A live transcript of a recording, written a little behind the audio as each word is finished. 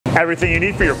Everything you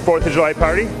need for your 4th of July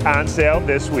party on sale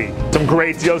this week. Some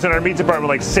great deals in our meat department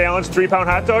like Sahlen's 3-pound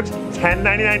hot dogs,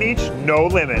 $10.99 each, no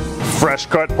limit. Fresh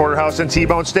cut Porterhouse and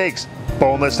T-bone steaks,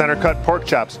 boneless center cut pork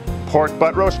chops, pork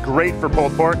butt roast, great for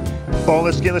pulled pork,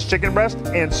 boneless skinless chicken breast,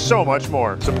 and so much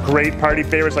more. Some great party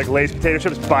favorites like Lay's potato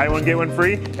chips, buy one, get one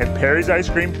free, and Perry's ice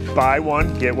cream, buy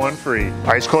one, get one free.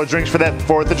 Ice cold drinks for that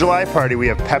 4th of July party. We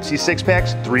have Pepsi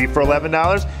 6-packs, 3 for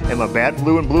 $11, and Labatt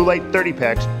Blue and Blue Light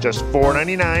 30-packs, just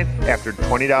 $4.99 after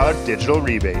 $20 digital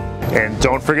rebate. And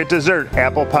don't forget dessert,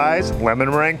 apple pies, lemon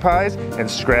meringue pies, and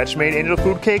scratch-made angel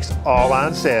food cakes, all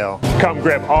on sale. Come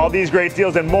grab all these great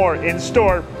deals and more in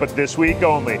store, but this week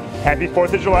only. Happy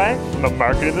 4th of July from the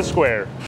Market in the Square.